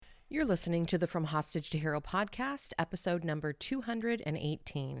You're listening to the From Hostage to Hero podcast, episode number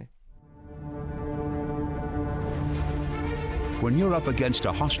 218. When you're up against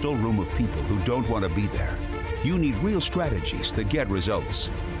a hostile room of people who don't want to be there, you need real strategies that get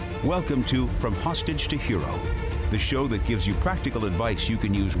results. Welcome to From Hostage to Hero, the show that gives you practical advice you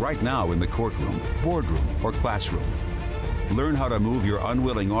can use right now in the courtroom, boardroom, or classroom. Learn how to move your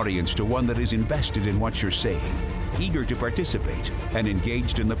unwilling audience to one that is invested in what you're saying, eager to participate, and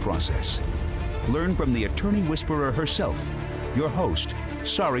engaged in the process. Learn from the attorney whisperer herself, your host,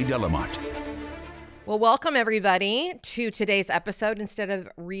 Sari Delamotte. Well, welcome everybody to today's episode. Instead of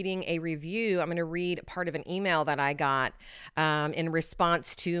reading a review, I'm going to read part of an email that I got in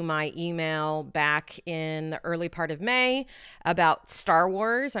response to my email back in the early part of May about Star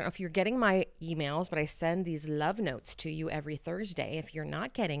Wars. I don't know if you're getting my emails, but I send these love notes to you every Thursday. If you're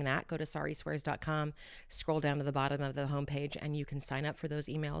not getting that, go to sariswears.com, scroll down to the bottom of the homepage, and you can sign up for those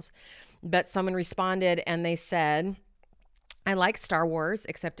emails. But someone responded and they said, I like Star Wars,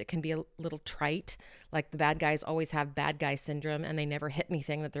 except it can be a little trite. Like the bad guys always have bad guy syndrome and they never hit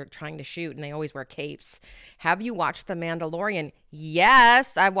anything that they're trying to shoot and they always wear capes. Have you watched The Mandalorian?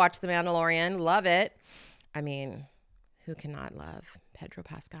 Yes, I've watched The Mandalorian. Love it. I mean, who cannot love Pedro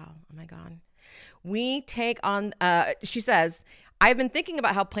Pascal? Oh my God. We take on, she says, I've been thinking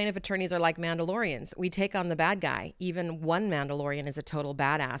about how plaintiff attorneys are like Mandalorians. We take on the bad guy. Even one Mandalorian is a total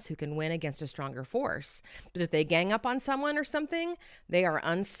badass who can win against a stronger force. But if they gang up on someone or something, they are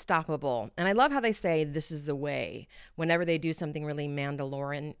unstoppable. And I love how they say, this is the way, whenever they do something really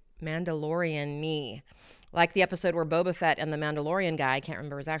Mandalorian-y. Like the episode where Boba Fett and the Mandalorian guy, I can't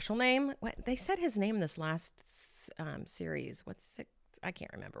remember his actual name. What they said his name this last series. What's it? I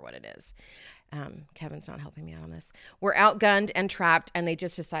can't remember what it is. Kevin's not helping me out on this. Were outgunned and trapped, and they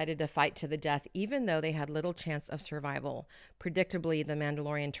just decided to fight to the death, even though they had little chance of survival. Predictably, the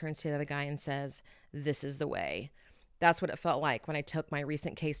Mandalorian turns to the other guy and says, this is the way. That's what it felt like when I took my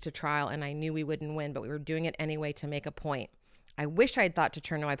recent case to trial, and I knew we wouldn't win, but we were doing it anyway to make a point. I wish I had thought to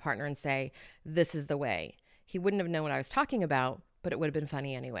turn to my partner and say, this is the way. He wouldn't have known what I was talking about, but it would have been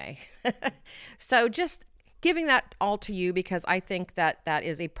funny anyway. So just giving that all to you because I think that that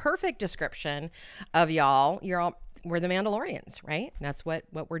is a perfect description of y'all. We're the Mandalorians, right? That's what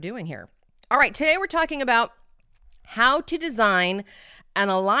we're doing here. All right, today we're talking about how to design an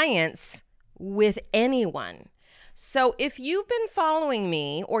alliance with anyone. So if you've been following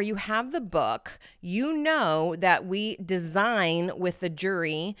me or you have the book, you know that we design with the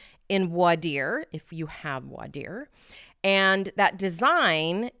jury in voir dire, if you have voir dire. And that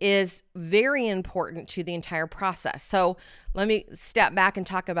design is very important to the entire process. So let me step back and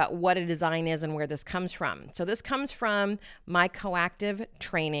talk about what a design is and where this comes from. So this comes from my Coactive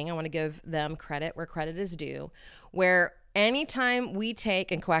training. I want to give them credit where credit is due, where anytime we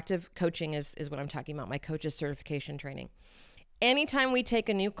take, and Coactive coaching is what I'm talking about, my coach's certification training. Anytime we take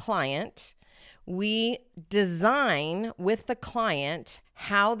a new client, we design with the client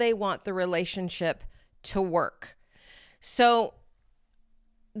how they want the relationship to work. So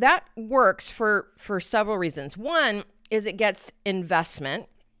that works for several reasons. One is it gets investment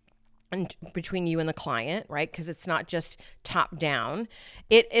between you and the client, right? Because it's not just top down.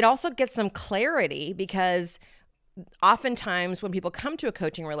 It also gets some clarity because oftentimes when people come to a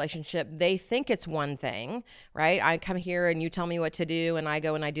coaching relationship, they think it's one thing, right? I come here and you tell me what to do and I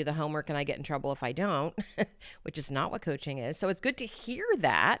go and I do the homework and I get in trouble if I don't, which is not what coaching is. So it's good to hear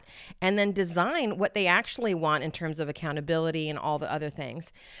that and then design what they actually want in terms of accountability and all the other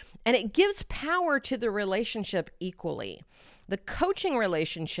things. And it gives power to the relationship equally. The coaching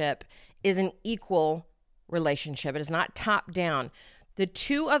relationship is an equal relationship. It is not top down. The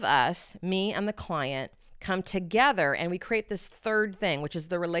two of us, me and the client, come together and we create this third thing, which is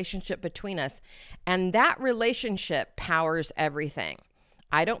the relationship between us. And that relationship powers everything.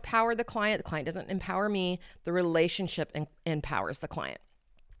 I don't power the client doesn't empower me. The relationship empowers the client.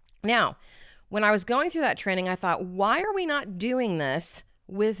 Now, when I was going through that training, I thought, why are we not doing this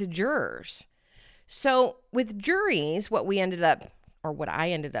with jurors? So with juries, what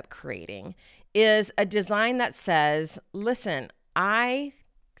I ended up creating is a design that says, listen, I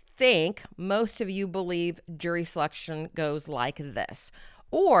think most of you believe jury selection goes like this.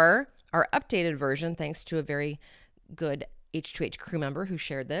 Or our updated version, thanks to a very good H2H crew member who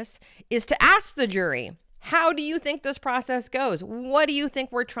shared this, is to ask the jury, how do you think this process goes? What do you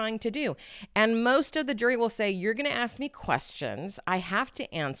think we're trying to do? And most of the jury will say, you're going to ask me questions. I have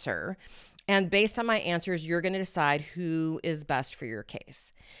to answer. And based on my answers, you're going to decide who is best for your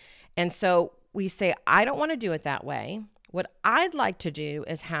case. And so we say, I don't want to do it that way. What I'd like to do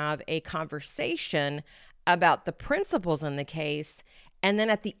is have a conversation about the principles in the case And then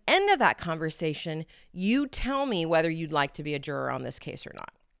at the end of that conversation, you tell me whether you'd like to be a juror on this case or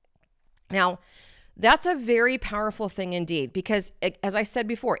not. Now, that's a very powerful thing indeed, because as I said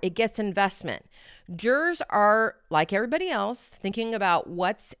before, it gets investment. Jurors are, like everybody else, thinking about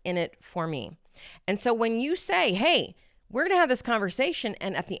what's in it for me. And so when you say, hey, we're going to have this conversation,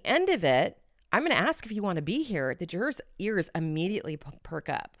 and at the end of it, I'm going to ask if you want to be here, the jurors' ears immediately perk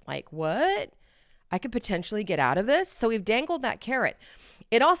up. Like, what? I could potentially get out of this? So we've dangled that carrot.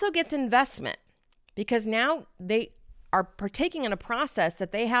 It also gets investment, because now they are partaking in a process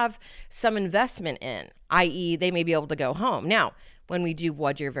that they have some investment in, i.e. they may be able to go home. Now, when we do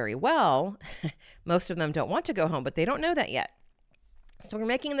voir dire very well, most of them don't want to go home, but they don't know that yet. So we're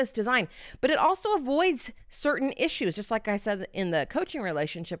making this design, but it also avoids certain issues. Just like I said in the coaching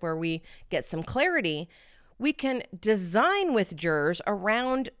relationship where we get some clarity, we can design with jurors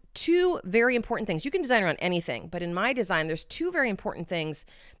around two very important things. You can design around anything, but in my design, there's two very important things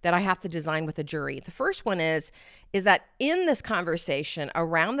that I have to design with a jury. The first one is that in this conversation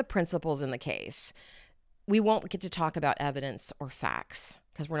around the principles in the case, we won't get to talk about evidence or facts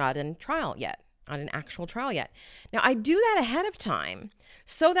because we're not in trial yet, not an actual trial yet. Now, I do that ahead of time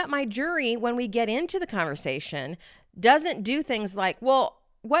so that my jury, when we get into the conversation, doesn't do things like, well,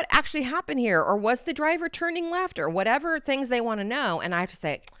 what actually happened here? Or was the driver turning left? Or whatever things they want to know. And I have to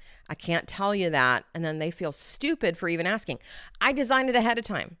say, I can't tell you that. And then they feel stupid for even asking. I designed it ahead of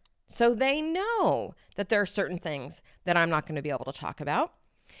time. So they know that there are certain things that I'm not going to be able to talk about.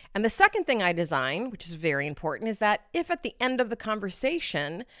 And the second thing I design, which is very important, is that if at the end of the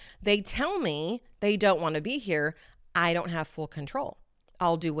conversation, they tell me they don't want to be here, I don't have full control.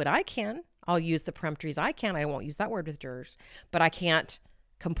 I'll do what I can. I'll use the peremptories I can. I won't use that word with jurors, but I can't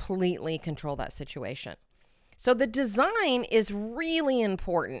completely control that situation. So the design is really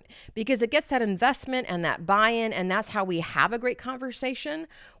important because it gets that investment and that buy-in, and that's how we have a great conversation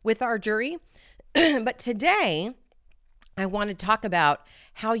with our jury. But today, I want to talk about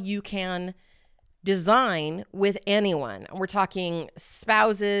how you can design with anyone. We're talking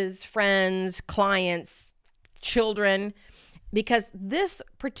spouses, friends, clients, children, because this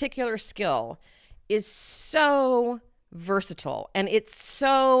particular skill is so versatile and it's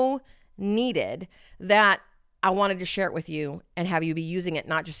so needed that I wanted to share it with you and have you be using it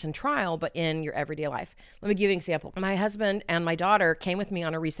not just in trial, but in your everyday life. Let me give you an example. My husband and my daughter came with me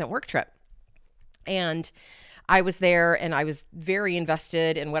on a recent work trip, and I was there and I was very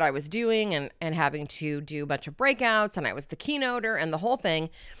invested in what I was doing and having to do a bunch of breakouts, and I was the keynoter and the whole thing.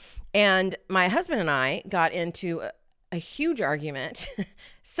 And my husband and I got into a huge argument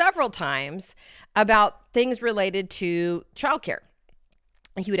several times about things related to childcare.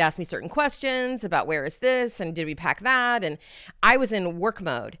 He would ask me certain questions about where is this and did we pack that? And I was in work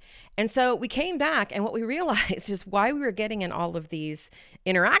mode. And so we came back, and what we realized is why we were getting in all of these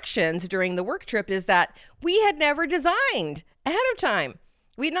interactions during the work trip is that we had never designed ahead of time.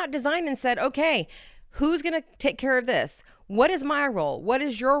 We had not designed and said, okay, who's going to take care of this? What is my role? What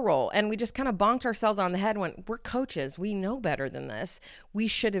is your role? And we just kind of bonked ourselves on the head when we're coaches. We know better than this. We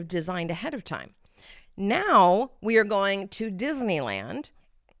should have designed ahead of time. Now we are going to Disneyland.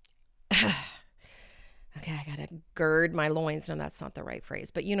 Okay, I gotta gird my loins. No, that's not the right phrase,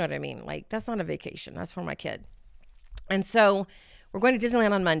 but you know what I mean. Like, that's not a vacation. That's for my kid. And so we're going to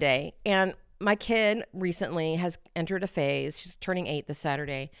Disneyland on Monday, and my kid recently has entered a phase. She's turning 8 this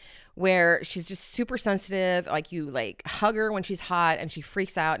Saturday, where she's just super sensitive. Like, you like hug her when she's hot and she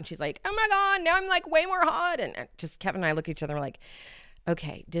freaks out and she's like, oh my God, now I'm like way more hot. And just Kevin and I look at each other and we're like,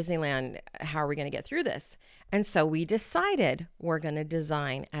 okay, Disneyland, how are we going to get through this? And so we decided we're going to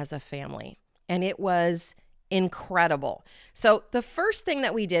design as a family. And it was incredible. So the first thing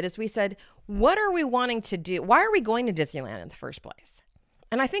that we did is we said, what are we wanting to do? Why are we going to Disneyland in the first place?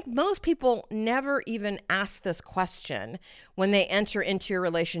 And I think most people never even ask this question when they enter into a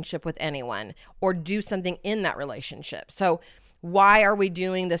relationship with anyone or do something in that relationship. So why are we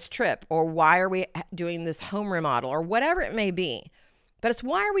doing this trip? Or why are we doing this home remodel? Or whatever it may be. But it's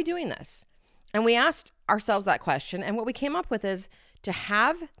why are we doing this? And we asked ourselves that question. And what we came up with is to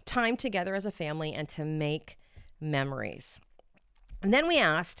have time together as a family and to make memories. And then we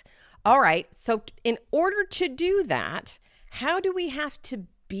asked, all right, so in order to do that, how do we have to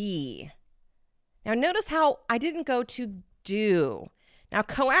be? Now, notice how I didn't go to do. Now,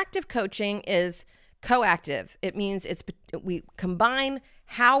 coactive coaching is coactive. It means we combine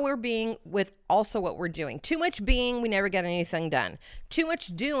how we're being with also what we're doing. Too much being, we never get anything done. Too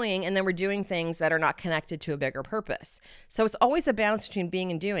much doing, and then we're doing things that are not connected to a bigger purpose. So it's always a balance between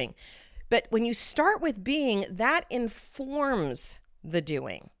being and doing. But when you start with being, that informs the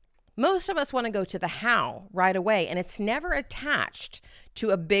doing. Most of us want to go to the how right away, and it's never attached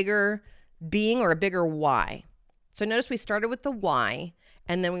to a bigger being or a bigger why. So notice we started with the why,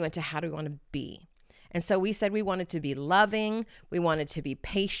 and then we went to how do we want to be. And so we said we wanted to be loving, we wanted to be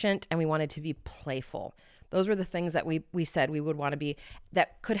patient, and we wanted to be playful. Those were the things that we said we would want to be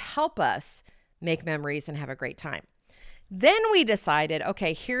that could help us make memories and have a great time. Then we decided,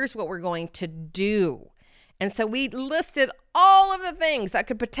 okay, here's what we're going to do. And so we listed all of the things that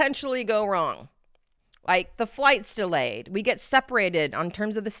could potentially go wrong. Like the flight's delayed. We get separated on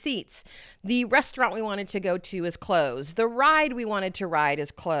terms of the seats. The restaurant we wanted to go to is closed. The ride we wanted to ride is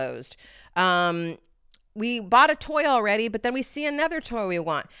closed. We bought a toy already, but then we see another toy we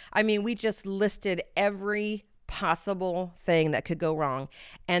want. I mean, we just listed every possible thing that could go wrong.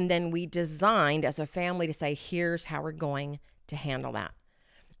 And then we designed as a family to say, here's how we're going to handle that.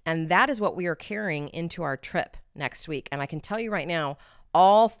 And that is what we are carrying into our trip next week. And I can tell you right now,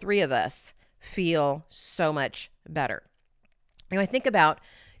 all three of us feel so much better. You know, I think about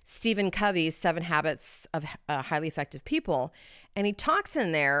Stephen Covey's 7 Habits of Highly Effective People, and he talks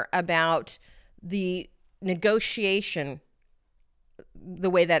in there about the negotiation, the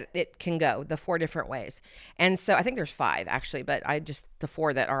way that it can go, the 4 different ways. And so I think there's 5 actually, but the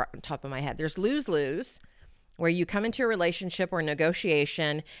 4 that are on top of my head. There's lose-lose, where you come into a relationship or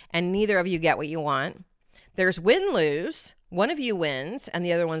negotiation and neither of you get what you want. There's win-lose. One of you wins and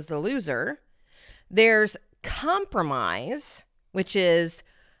the other one's the loser. There's compromise, which is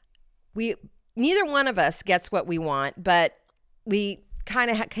neither one of us gets what we want, but we kind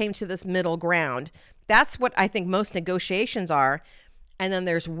of came to this middle ground. That's what I think most negotiations are. And then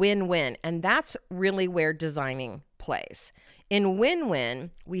there's win-win. And that's really where designing plays. In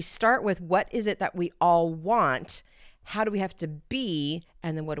win-win, we start with what is it that we all want? How do we have to be?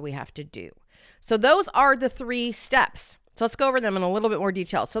 And then what do we have to do? So those are the 3 steps. So let's go over them in a little bit more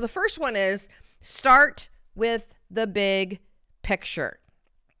detail. So the first one is start with the big picture.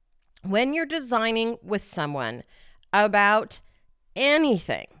 When you're designing with someone about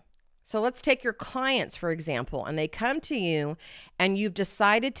anything, so let's take your clients, for example, and they come to you and you've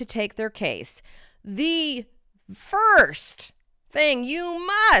decided to take their case. The first thing you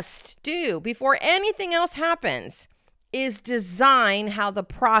must do before anything else happens is design how the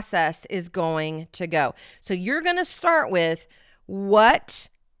process is going to go. So you're going to start with what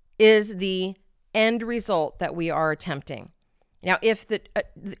is the end result that we are attempting. Now, if the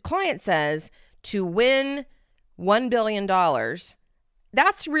client says to win $1 billion,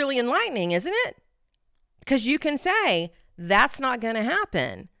 that's really enlightening, isn't it? Because you can say, that's not going to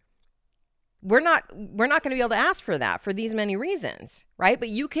happen. We're not going to be able to ask for that for these many reasons, right? But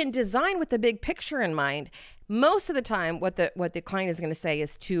you can design with the big picture in mind. Most of the time, what the client is going to say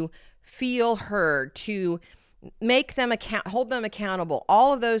is to feel heard, to make them hold them accountable,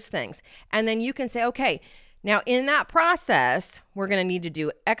 all of those things. And then you can say, okay, now in that process, we're going to need to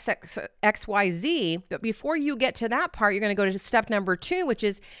do X, Y, Z. But before you get to that part, you're going to go to step number 2, which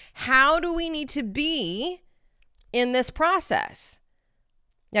is how do we need to be in this process?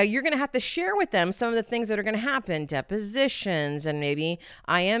 Now, you're going to have to share with them some of the things that are going to happen, depositions and maybe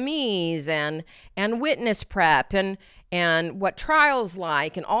IMEs and witness prep and what trial's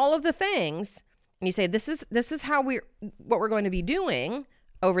like and all of the things. And you say, this is how what we're going to be doing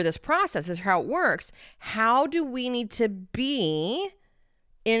over this process. This is how it works. How do we need to be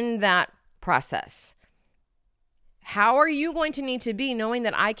in that process? How are you going to need to be knowing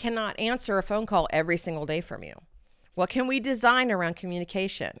that I cannot answer a phone call every single day from you? What can we design around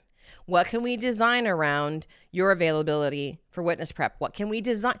communication? What can we design around your availability for witness prep? What can we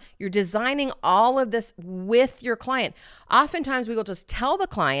design? You're designing all of this with your client. Oftentimes we will just tell the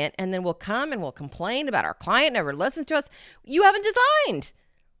client and then we'll come and we'll complain about our client never listens to us. You haven't designed.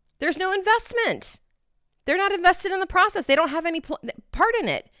 There's no investment. They're not invested in the process. They don't have any part in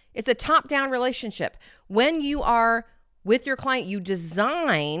it. It's a top-down relationship. When you are with your client, you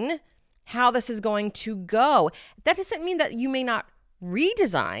design how this is going to go. That doesn't mean that you may not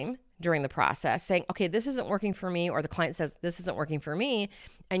redesign during the process, saying, okay, this isn't working for me, or the client says, this isn't working for me,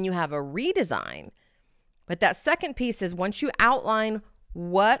 and you have a redesign. But that second piece is once you outline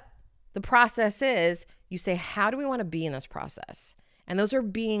what the process is, you say, how do we want to be in this process? And those are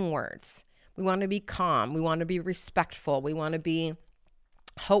being words. We want to be calm. We want to be respectful. We want to be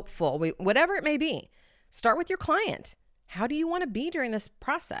hopeful. Whatever it may be. Start with your client. How do you want to be during this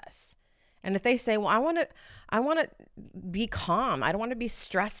process? And if they say, well, I want to be calm. I don't want to be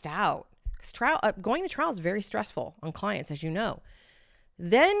stressed out. Because going to trial is very stressful on clients, as you know.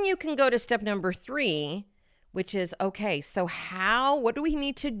 Then you can go to step number 3, which is, okay, so what do we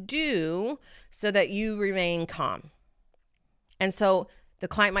need to do so that you remain calm? And so The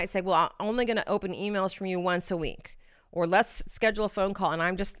client might say, well, I'm only going to open emails from you once a week, or let's schedule a phone call and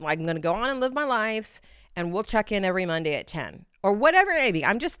I'm going to go on and live my life and we'll check in every Monday at 10 or whatever it may be.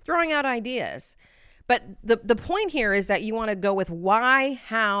 I'm just throwing out ideas. But the point here is that you want to go with why,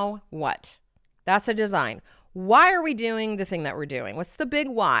 how, what. That's a design. Why are we doing the thing that we're doing? What's the big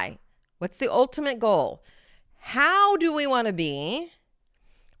why? What's the ultimate goal? How do we want to be?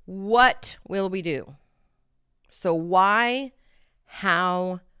 What will we do? So why,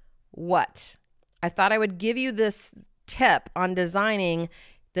 how, what? I thought I would give you this tip on designing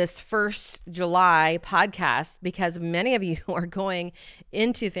this 1st July podcast because many of you are going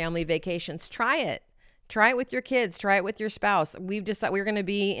into family vacations. Try it. Try it with your kids. Try it with your spouse. We've decided we're going to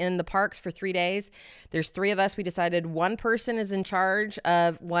be in the parks for 3 days. There's 3 of us. We decided one person is in charge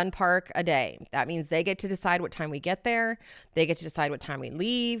of one park a day. That means they get to decide what time we get there. They get to decide what time we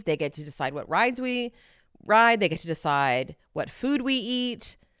leave. They get to decide what rides we ride. They get to decide what food we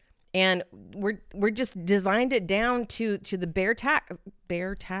eat. And we're just designed it down to the bare tax. I'm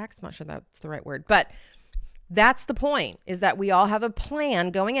not sure that's the right word, but that's the point, is that we all have a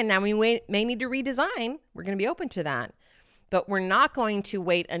plan going in. Now, we may need to redesign. We're going to be open to that. But we're not going to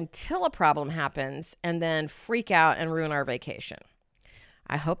wait until a problem happens and then freak out and ruin our vacation.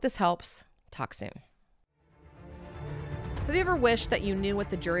 I hope this helps. Talk soon. Have you ever wished that you knew what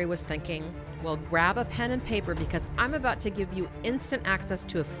the jury was thinking? Well, grab a pen and paper because I'm about to give you instant access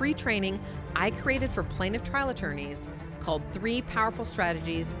to a free training I created for plaintiff trial attorneys called 3 Powerful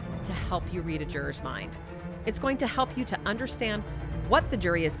Strategies to Help You Read a Juror's Mind. It's going to help you to understand what the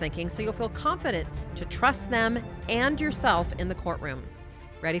jury is thinking so you'll feel confident to trust them and yourself in the courtroom.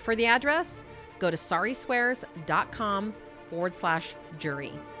 Ready for the address? Go to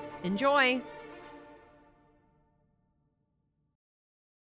sariswears.com/jury. Enjoy!